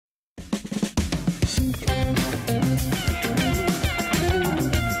Hello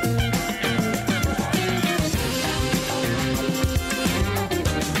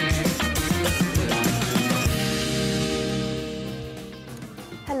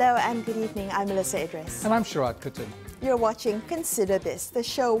and good evening. I'm Melisa Idris. And I'm Sharaad Kuttan. You're watching Consider This, the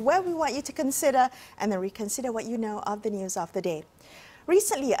show where we want you to consider and then reconsider what you know of the news of the day.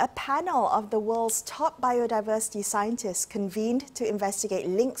 Recently, a panel of the world's top biodiversity scientists convened to investigate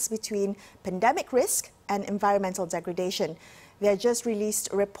links between pandemic risk and environmental degradation. Their just released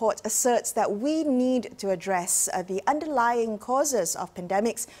report asserts that we need to address the underlying causes of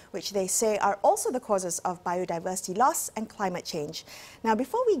pandemics, which they say are also the causes of biodiversity loss and climate change. Now,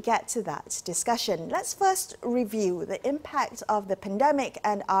 before we get to that discussion, let's first review the impact of the pandemic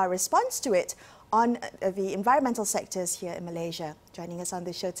and our response to it on the environmental sectors here in Malaysia. Joining us on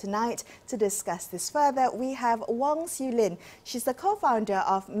the show tonight to discuss this further, we have Wong Siew Lyn. She's the co-founder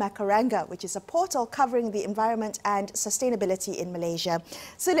of Makaranga, which is a portal covering the environment and sustainability in Malaysia.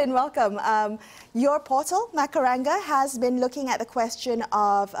 Siew Lyn, welcome. Your portal, Makaranga, has been looking at the question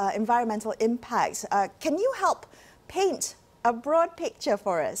of environmental impact. Can you help paint a broad picture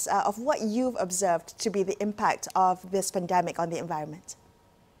for us of what you've observed to be the impact of this pandemic on the environment?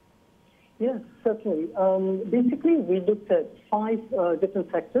 Yes, certainly. Basically, we looked at 5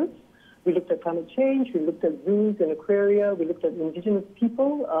 different sectors. We looked at climate change, we looked at zoos and aquaria, we looked at indigenous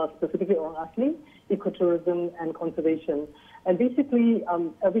people, specifically Orang Asli, ecotourism and conservation. And basically,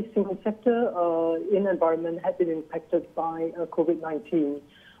 every single sector in environment had been impacted by COVID-19.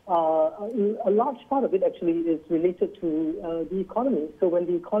 A large part of it actually is related to the economy. So when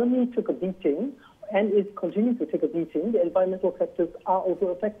the economy took a beating and is continuing to take a beating, the environmental sectors are also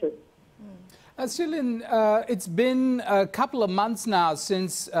affected. Siew Lyn, it's been a couple of months now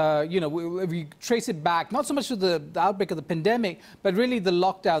since, we trace it back, not so much to the outbreak of the pandemic, but really the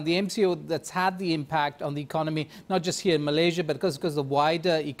lockdown, the MCO that's had the impact on the economy, not just here in Malaysia, but because of the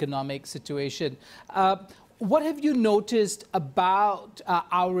wider economic situation. What have you noticed about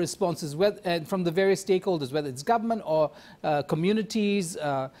our responses from the various stakeholders, whether it's government or communities,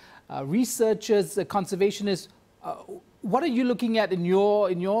 researchers, conservationists? What are you looking at in your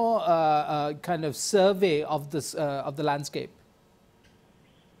kind of survey of this of the landscape?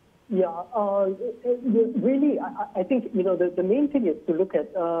 Yeah, really, I think the main thing is to look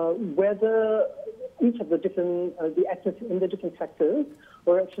at whether each of the different the actors in the different sectors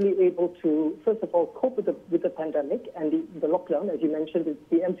were actually able to, first of all, cope with the pandemic and the lockdown. As you mentioned, it's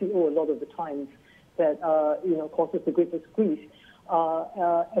the MCO a lot of the times that causes the greatest grief,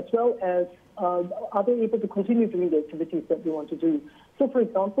 as well as are they able to continue doing the activities that they want to do? So, for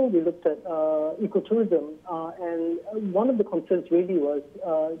example, we looked at ecotourism, and one of the concerns really was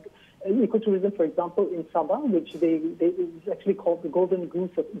ecotourism, for example, in Sabah, which it's actually called the golden goose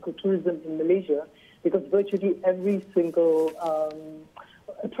of ecotourism in Malaysia, because virtually every single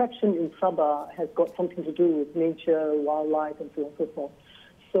attraction in Sabah has got something to do with nature, wildlife, and so on and so forth.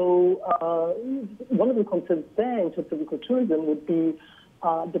 So one of the concerns there in terms of ecotourism would be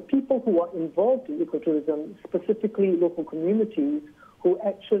the people who are involved in ecotourism, specifically local communities who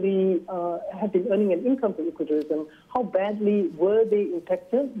actually have been earning an income from ecotourism, how badly were they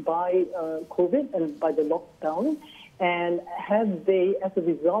impacted by COVID and by the lockdown? And have they, as a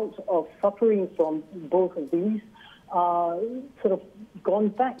result of suffering from both of these, sort of gone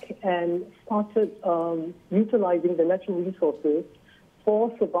back and started utilizing the natural resources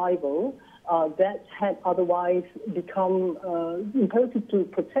for survival that had otherwise become imperative to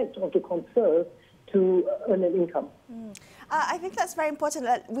protect or to conserve to earn an income? I think that's very important.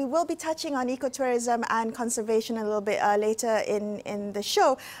 We will be touching on ecotourism and conservation a little bit later in the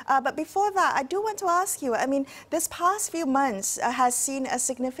show. But before that, I do want to ask you, I mean, this past few months has seen a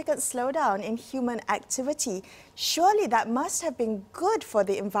significant slowdown in human activity. Surely that must have been good for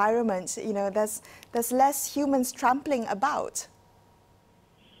the environment. There's less humans trampling about.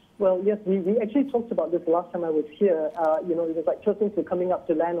 Well, yes, we actually talked about this last time I was here. It was like persons were coming up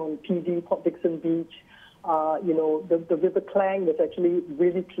to land on PD, Port Dickson Beach. The River Klang was actually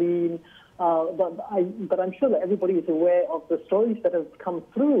really clean. But I'm sure that everybody is aware of the stories that have come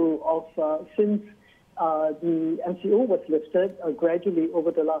through of since the MCO was lifted gradually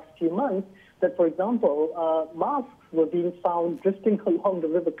over the last few months. That, for example, masks were being found drifting along the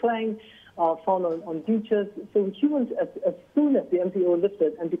River Klang. Found on beaches. So humans, as soon as the MCO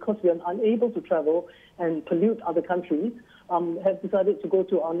lifted, and because we are unable to travel and pollute other countries, have decided to go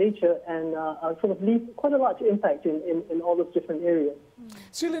to our nature and sort of leave quite a large impact in all those different areas.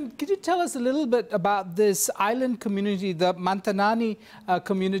 Siew Lyn, could you tell us a little bit about this island community, the Mantanani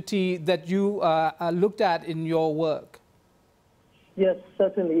community that you looked at in your work? Yes,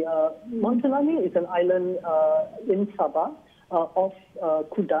 certainly. Montelani is an island in Sabah off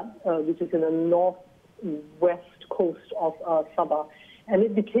Kudat, which is in the northwest coast of Sabah. And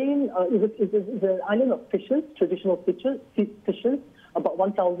it became, it was an island of fishers, traditional fishers, about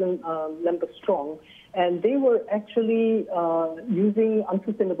 1,000 members strong. And they were actually using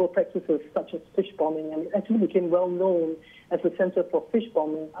unsustainable practices such as fish bombing. And it actually became well known as a center for fish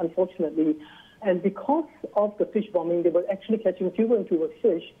bombing, unfortunately. And because of the fish bombing, they were actually catching fewer and fewer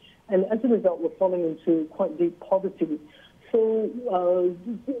fish. And as a result, were falling into quite deep poverty. So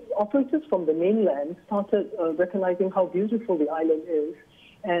operators from the mainland started recognizing how beautiful the island is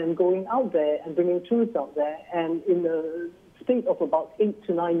and going out there and bringing tourists out there. And in a state of about 8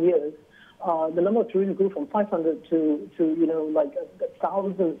 to 9 years, the number of tourists grew from 500 to like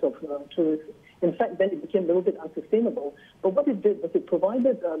thousands of tourists. In fact, then it became a little bit unsustainable. But what it did was it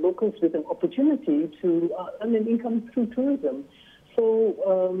provided locals with an opportunity to earn an income through tourism. So,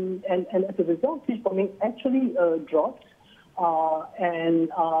 and as a result, fish bombing actually dropped.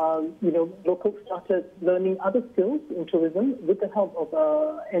 Locals started learning other skills in tourism with the help of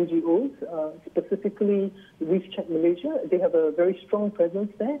NGOs, specifically Reef Check Malaysia. They have a very strong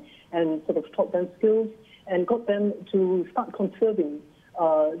presence there and sort of taught them skills and got them to start conserving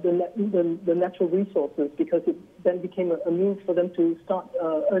the natural resources, because it then became a means for them to start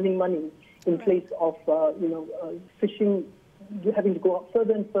earning money in place of, fishing, having to go up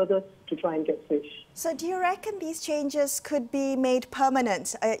further and further to try and get fish. So do you reckon these changes could be made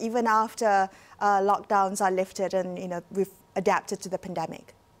permanent even after lockdowns are lifted and, we've adapted to the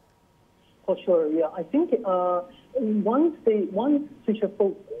pandemic? For sure, yeah. I think once fisher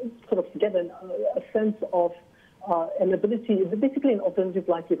folk sort of get a sense of an ability, basically an alternative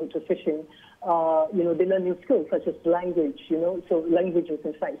livelihood to fishing, they learn new skills such as language, so languages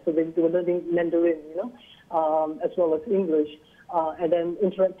in fact. So they were learning Mandarin, as well as English, and then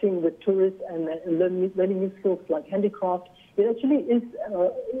interacting with tourists and learning new skills like handicraft. It actually it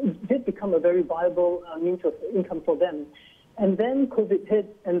did become a very viable means of income for them. And then COVID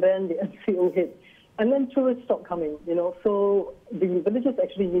hit, and then the MCO hit. And then tourists stopped coming, So the villagers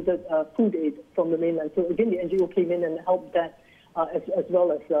actually needed food aid from the mainland. So again, the NGO came in and helped that, as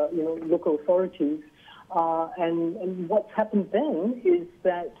well as, local authorities. And what's happened then is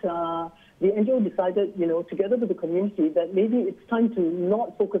that the NGO decided, together with the community, that maybe it's time to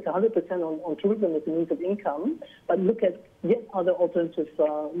not focus 100% on tourism as a means of income, but look at yet other alternative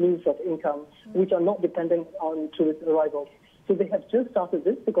means of income, which are not dependent on tourist arrivals. So they have just started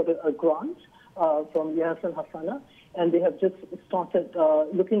this. They got a grant from Yayasan Hassana, and they have just started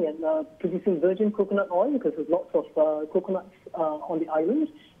looking at producing virgin coconut oil, because there's lots of coconuts on the island.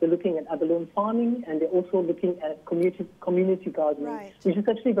 They're looking at abalone farming, and they're also looking at community gardening, right, which is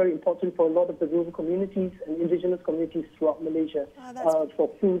actually very important for a lot of the rural communities and indigenous communities throughout Malaysia for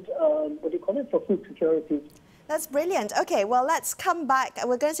food, for food security. That's brilliant. Okay, well, let's come back.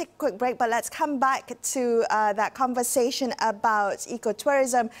 We're going to take a quick break, but let's come back to that conversation about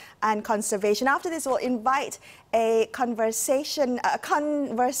ecotourism and conservation. After this, we'll invite a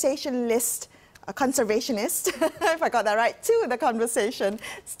conservationist, if I got that right, to the conversation.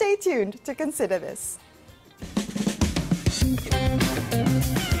 Stay tuned to consider this.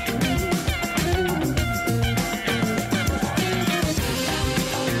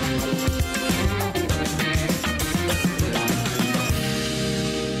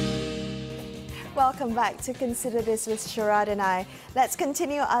 Welcome back to Consider This with Sharaad and I. Let's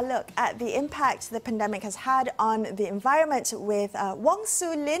continue our look at the impact the pandemic has had on the environment with Wong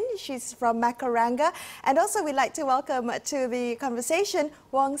Siew Lyn. She's from Macaranga. And also we'd like to welcome to the conversation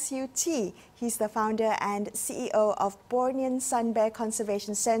Wong Siew Te. He's the founder and CEO of Bornean Sun Bear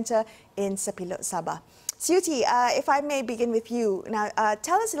Conservation Centre in Sepilot, Sabah. Siew Te, if I may begin with you. Now,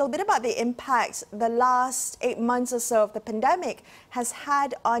 tell us a little bit about the impact the last 8 months or so of the pandemic has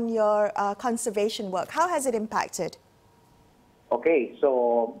had on your conservation work. How has it impacted? Okay,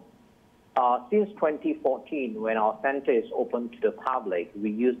 so since 2014, when our center is open to the public, we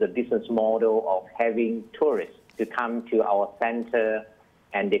use the business model of having tourists to come to our center,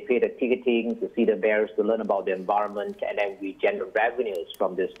 and they pay the ticketing to see the bears, to learn about the environment, and then we generate revenues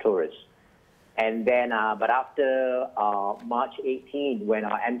from these tourists. And then, but after March 18, when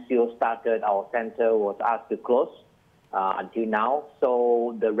our MCO started, our center was asked to close until now.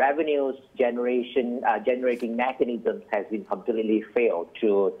 So the revenues generating mechanisms has been completely failed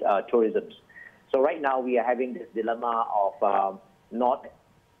to tourism. So right now we are having this dilemma of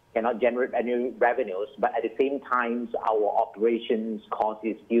cannot generate any revenues, but at the same time our operations cost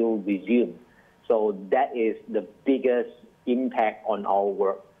is still resumed. So that is the biggest impact on our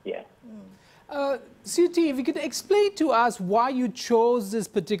work. Yeah. Siew Te, if you could explain to us why you chose this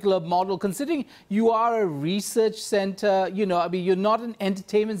particular model, considering you are a research center, you know, I mean, you're not an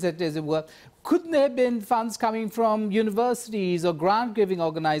entertainment center, as it were. Couldn't there have been funds coming from universities or grant-giving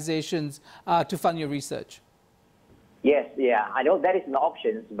organizations to fund your research? Yes, yeah, I know that is an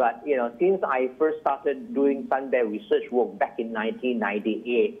option, but you know, since I first started doing Sunbear research work back in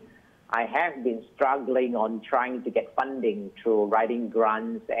 1998, I have been struggling on trying to get funding through writing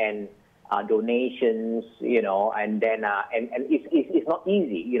grants and donations, you know, and then and it's not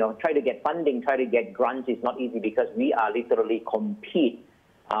easy, you know. Try to get funding, try to get grants is not easy because we are literally compete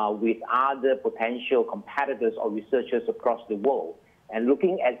with other potential competitors or researchers across the world. And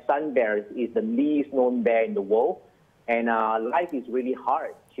looking at sun bears is the least known bear in the world, and life is really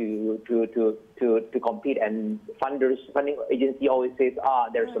hard to compete. And funding agency always says,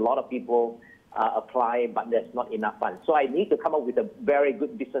 there's a lot of people apply, but there's not enough funds. So I need to come up with a very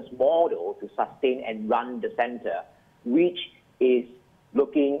good business model to sustain and run the center, which is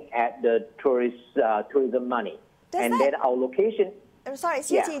looking at the tourism money. Then our location. I'm sorry,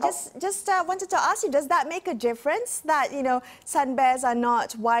 Siew Te, just wanted to ask you, does that make a difference that, you know, sun bears are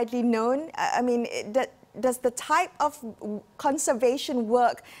not widely known? I mean, does the type of conservation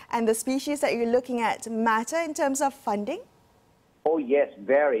work and the species that you're looking at matter in terms of funding? Oh yes,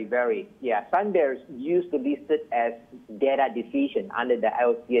 very, very. Yeah, sun bears used to be listed as data deficient under the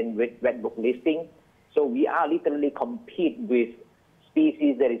IUCN Red Book listing. So we are literally compete with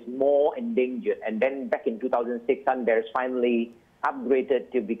species that is more endangered. And then back in 2006, sun bears finally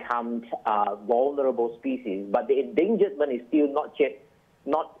upgraded to become vulnerable species. But the endangerment is still not yet,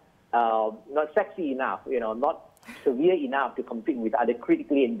 not sexy enough, you know, not severe enough to compete with other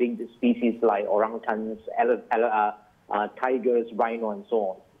critically endangered species like orangutans, tigers, rhino, and so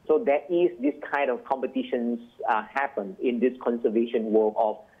on. So there is this kind of competitions happen in this conservation world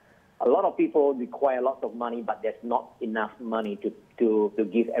of a lot of people require lots of money, but there's not enough money to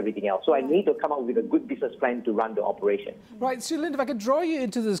give everything else. So I need to come up with a good business plan to run the operation. Right, Siew Lyn, if I could draw you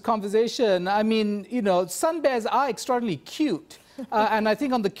into this conversation, I mean, you know, sun bears are extraordinarily cute. And I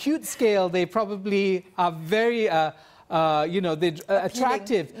think on the cute scale, they probably are very, you know, they're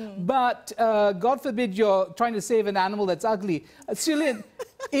attractive. But God forbid you're trying to save an animal that's ugly. Siew Lyn,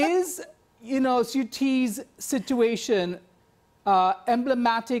 is, you know, Siew Te's situation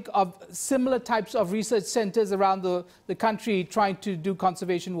emblematic of similar types of research centers around the country trying to do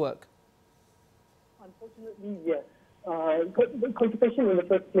conservation work? Unfortunately, yes. Conservation in the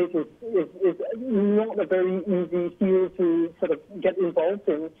first place is not a very easy field to sort of get involved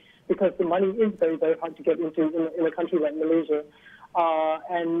in because the money is very, very hard to get into in a country like Malaysia.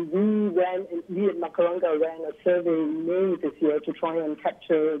 And we at Makaranga ran a survey in May this year to try and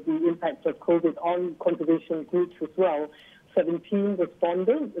capture the impact of COVID on conservation groups as well. 17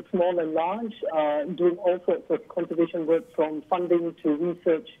 respondents, small and large, doing all sorts of conservation work from funding to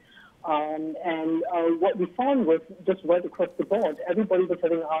research. And what we found was just right across the board, everybody was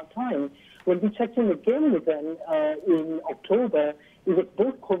having a hard time. When we checked in again with them in October, it was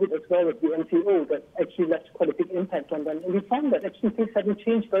both COVID as well as the MCO that actually left quite a big impact on them. And we found that actually things hadn't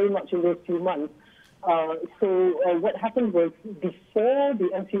changed very much in those few months. So what happened was before the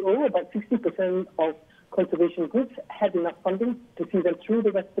MCO, about 60% of conservation groups had enough funding to see them through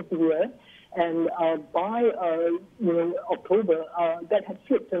the rest of the year. And by October, that had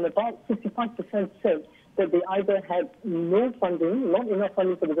flipped, and about 55% said that they either had no funding, not enough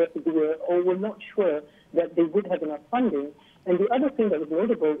funding for the rest of the year, or were not sure that they would have enough funding. And the other thing that was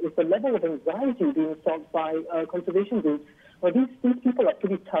notable is the level of anxiety being felt by conservation groups. Well, these people are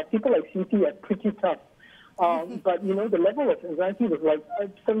pretty tough. People like Siew Te are pretty tough. But, you know, the level of anxiety was like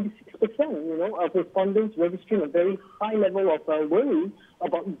 76%, you know, of respondents registering a very high level of worry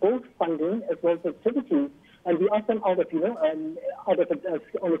about both funding as well as activities. And we asked them out of, you know, on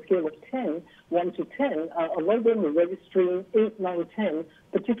a scale of 10, 1 to 10, a lot of them were registering 8, 9, 10,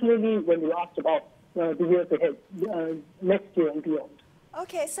 particularly when we asked about the years ahead, next year and beyond.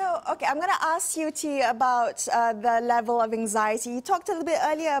 Okay, I'm going to ask Siew Te about the level of anxiety. You talked a little bit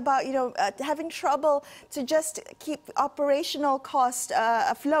earlier about, you know, having trouble to just keep operational costs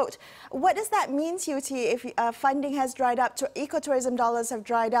afloat. What does that mean, Siew Te, if funding has dried up, ecotourism dollars have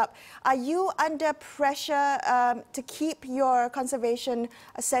dried up? Are you under pressure to keep your conservation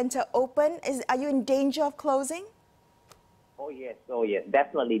center open? Are you in danger of closing? Oh yes,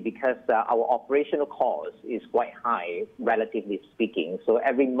 definitely, because our operational cost is quite high, relatively speaking. So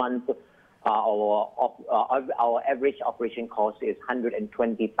every month, our average operation cost is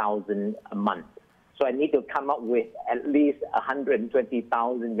 120,000 a month. So I need to come up with at least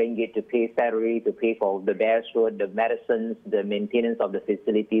 120,000 ringgit to pay salary, to pay for the bear food, the medicines, the maintenance of the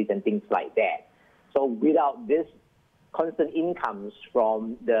facilities and things like that. So without this constant incomes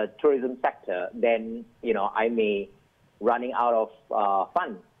from the tourism sector, then, I may running out of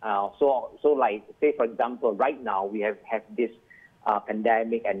funds. So like, say, for example, right now we have this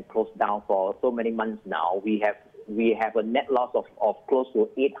pandemic and closed down for so many months now. We have a net loss of close to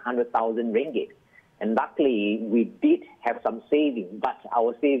 800,000 ringgit. And luckily, we did have some saving, but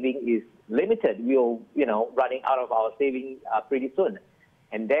our saving is limited. We'll, running out of our saving pretty soon.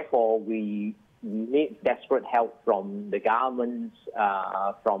 And therefore, we need desperate help from the governments,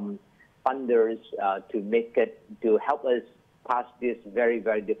 from funders to help us pass this very,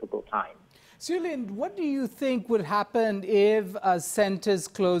 very difficult time. Siew Lyn, what do you think would happen if centres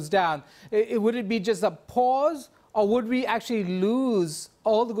close down? Would it be just a pause, or would we actually lose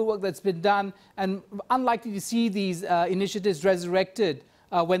all the good work that's been done and unlikely to see these initiatives resurrected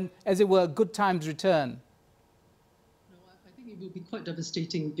when, as it were, good times return? I think it will be quite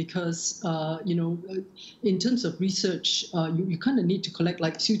devastating because, in terms of research, you kind of need to collect,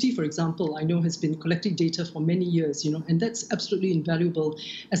 like Siew Te, for example, I know has been collecting data for many years, and that's absolutely invaluable.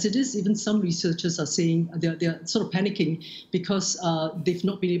 As it is, even some researchers are saying they're sort of panicking because they've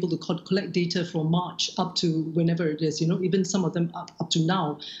not been able to collect data from March up to whenever it is, even some of them up to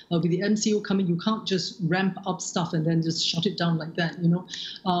now. With the MCO coming, you can't just ramp up stuff and then just shut it down like that,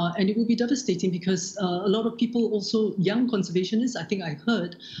 and it will be devastating because a lot of people, also young conservationists, I think I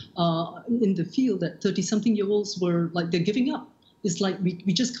heard in the field that 30-something-year-olds were like, they're giving up. It's like we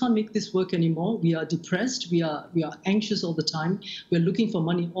just can't make this work anymore. We are depressed. We are anxious all the time. We're looking for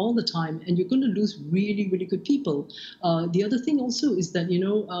money all the time, and you're going to lose really, really good people. The other thing also is that,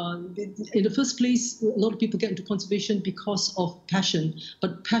 in the first place, a lot of people get into conservation because of passion,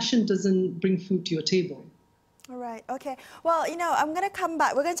 but passion doesn't bring food to your table. All right. Okay. Well, I'm going to come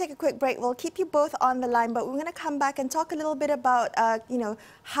back. We're going to take a quick break. We'll keep you both on the line, but we're going to come back and talk a little bit about,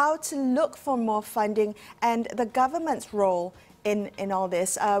 how to look for more funding and the government's role in all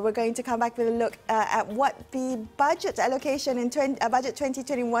this. We're going to come back with a look at what the budget allocation in budget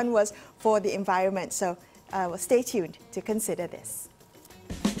 2021 was for the environment. So well, stay tuned to consider this.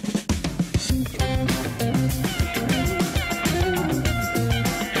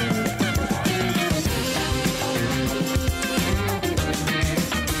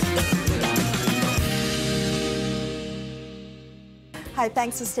 Hi,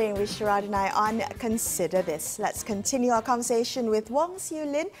 thanks for staying with Sharaad and I on Consider This. Let's continue our conversation with Wong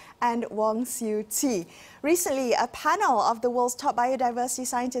Siew Lyn and Wong Siew Te. Recently, a panel of the world's top biodiversity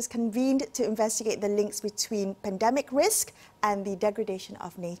scientists convened to investigate the links between pandemic risk and the degradation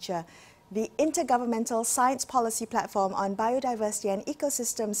of nature. The Intergovernmental Science Policy Platform on Biodiversity and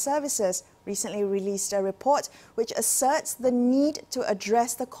Ecosystem Services recently released a report which asserts the need to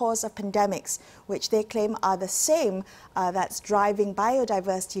address the cause of pandemics, which they claim are the same that's driving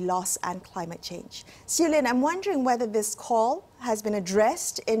biodiversity loss and climate change. Siew Lyn, I'm wondering whether this call has been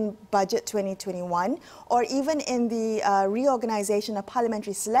addressed in Budget 2021 or even in the reorganization of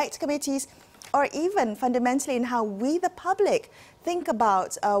parliamentary select committees, or even fundamentally in how we, the public, think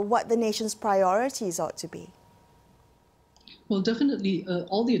about what the nation's priorities ought to be? Well, definitely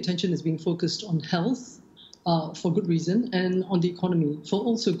all the attention is being focused on health for good reason, and on the economy for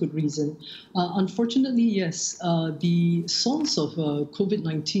also good reason. Unfortunately, yes, the source of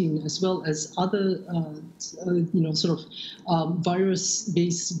COVID-19 as well as other,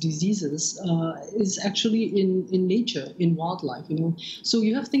 virus-based diseases is actually in nature, in wildlife. So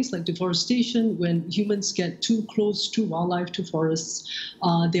you have things like deforestation. When humans get too close to wildlife, to forests,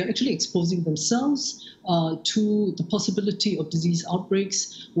 they're actually exposing themselves to the possibility of disease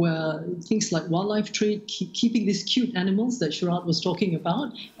outbreaks, where things like wildlife trade, keeping these cute animals that Sharaad was talking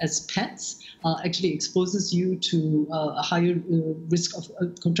about as pets, actually exposes you to a higher risk of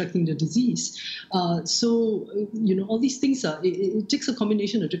contracting the disease. So, all these things it takes a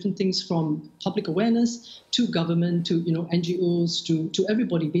combination of different things, from public awareness to government to, NGOs to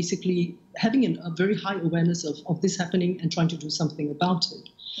everybody, basically having a very high awareness of this happening and trying to do something about it.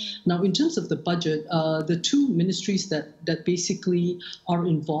 Now, in terms of the budget, the two ministries that basically are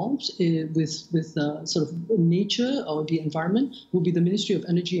involved with sort of nature or the environment will be the Ministry of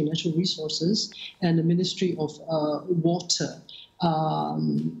Energy and Natural Resources and the Ministry of Water.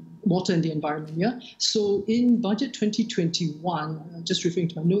 Water and the environment, yeah? So in Budget 2021, just referring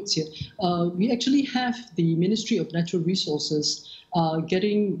to my notes here, we actually have the Ministry of Natural Resources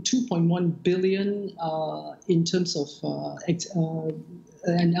getting 2.1 billion in terms of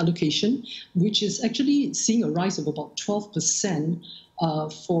an allocation, which is actually seeing a rise of about 12%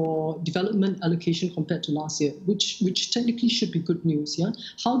 for development allocation compared to last year, which technically should be good news. Yeah,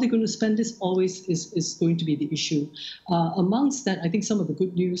 how they're going to spend this always is going to be the issue. Amongst that, I think some of the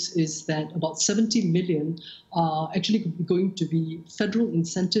good news is that about 70 million are actually going to be federal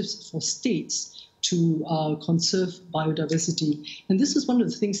incentives for states to conserve biodiversity. And this was one of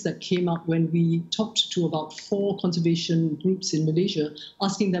the things that came up when we talked to about 4 conservation groups in Malaysia,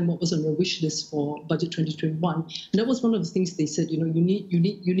 asking them what was on their wish list for Budget 2021. And that was one of the things they said, you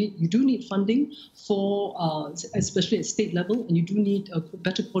do need funding for, especially at state level, and you do need a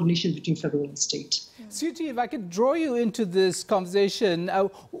better coordination between federal and state. Siew Te, if I could draw you into this conversation,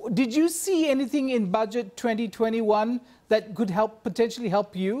 did you see anything in Budget 2021 that could potentially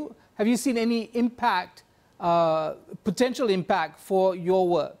help you? Have you seen any impact, potential impact for your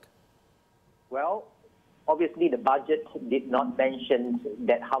work? Well, obviously the budget did not mention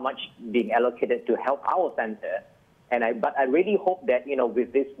that how much being allocated to help our center, but I really hope that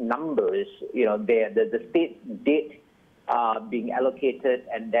with these numbers, the states did being allocated,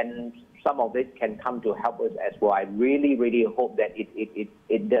 and then some of it can come to help us as well. I really hope that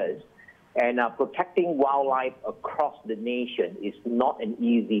it does. And protecting wildlife across the nation is not an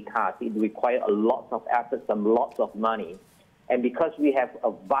easy task. It requires a lot of efforts and lots of money. And because we have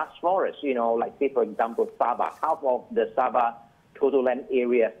a vast forest, like say, for example, Sabah, half of the Sabah total land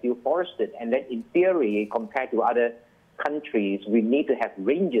area is still forested. And then in theory, compared to other countries, we need to have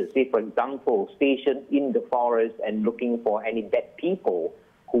rangers, say, for example, stationed in the forest and looking for any dead people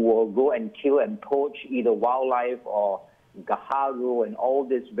who will go and kill and poach either wildlife or gaharu and all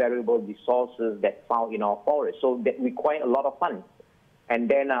these variable resources that found in our forest. So that require a lot of funds. And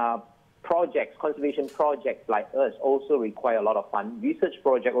then projects, conservation projects like us also require a lot of funds. Research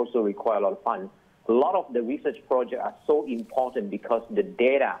projects also require a lot of funds. A lot of the research projects are so important because the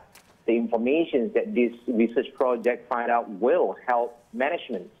data, the information that these research projects find out will help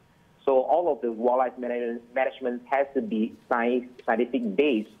management. So all of the wildlife management has to be scientific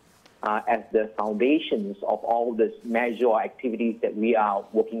based as the foundations of all this measure or activities that we are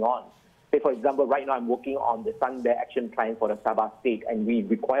working on. Say, for example, right now I'm working on the Sun Bear Action Plan for the Sabah state, and we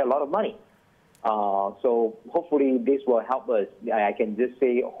require a lot of money. So hopefully this will help us. I can just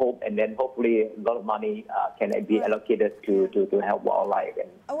say hope, and then hopefully a lot of money can be allocated to help wildlife and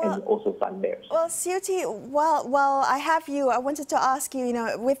also sun bears. Well, Siew Te, while I have you, I wanted to ask you,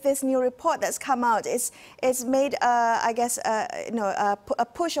 with this new report that's come out, it's made, I guess, a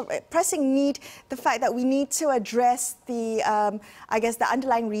push of pressing need, the fact that we need to address the, I guess, the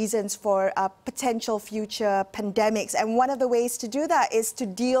underlying reasons for potential future pandemics. And one of the ways to do that is to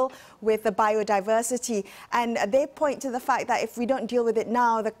deal with the biodiversity. And they point to the fact that if we don't deal with it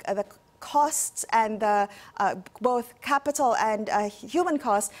now, the costs and the both capital and human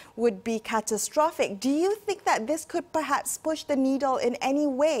costs would be catastrophic. Do you think that this could perhaps push the needle in any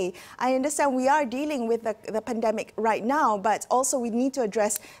way? I understand we are dealing with the pandemic right now, but also we need to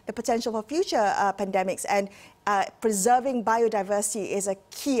address the potential for future pandemics, and preserving biodiversity is a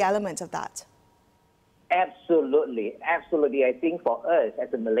key element of that. Absolutely, absolutely. I think for us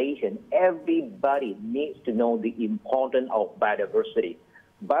as a Malaysian, everybody needs to know the importance of biodiversity.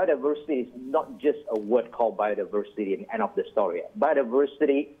 Biodiversity is not just a word called biodiversity and end of the story.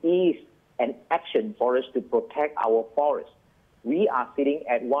 Biodiversity is an action for us to protect our forests. We are sitting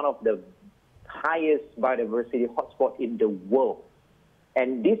at one of the highest biodiversity hotspots in the world.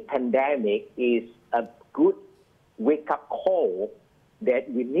 And this pandemic is a good wake-up call that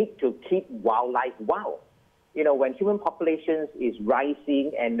we need to keep wildlife wild. When human populations is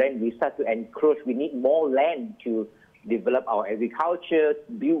rising and then we start to encroach, we need more land to develop our agriculture,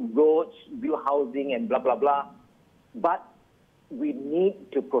 build roads, build housing, and blah, blah, blah. But we need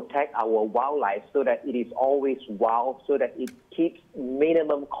to protect our wildlife so that it is always wild, so that it keeps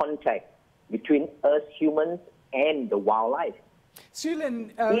minimum contact between us humans and the wildlife. Siew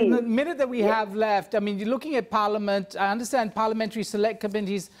Lyn, in the minute that we have left, I mean, you're looking at Parliament. I understand parliamentary select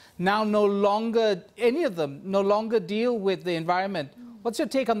committees now no longer, any of them, no longer deal with the environment. What's your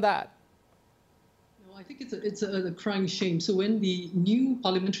take on that? I think it's a crying shame. So when the new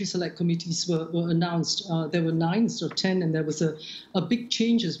parliamentary select committees were announced, there were 9 instead of 10, and there was a big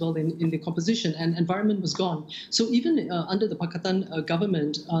change as well in the composition, and environment was gone. So even under the Pakatan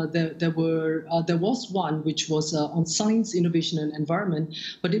government, there was one which was on science, innovation, and environment,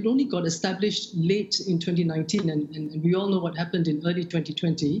 but it only got established late in 2019, and we all know what happened in early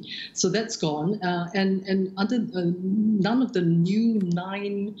 2020. So that's gone, and under none of the new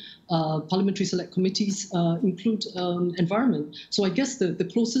 9 parliamentary select committees policies include environment. So I guess the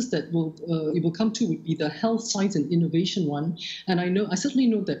closest that it will come to would be the health, science and innovation one. And I certainly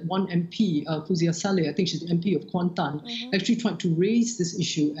know that one MP, Fuzia Saleh, I think she's the MP of Kuantan, actually tried to raise this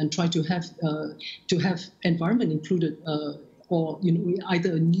issue and try to have environment included. Or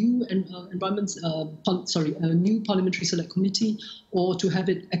either a new a new parliamentary select committee, or to have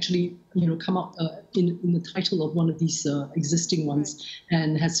it actually come up in the title of one of these existing ones,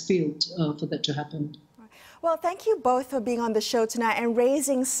 and has failed for that to happen. Well, thank you both for being on the show tonight and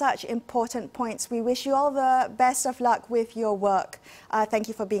raising such important points. We wish you all the best of luck with your work. Thank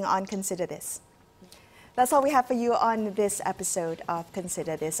you for being on Consider This. That's all we have for you on this episode of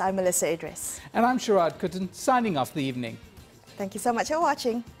Consider This. I'm Melisa Idris. And I'm Sharaad Kuttan, signing off the evening. Thank you so much for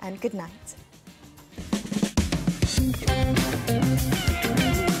watching, and good night.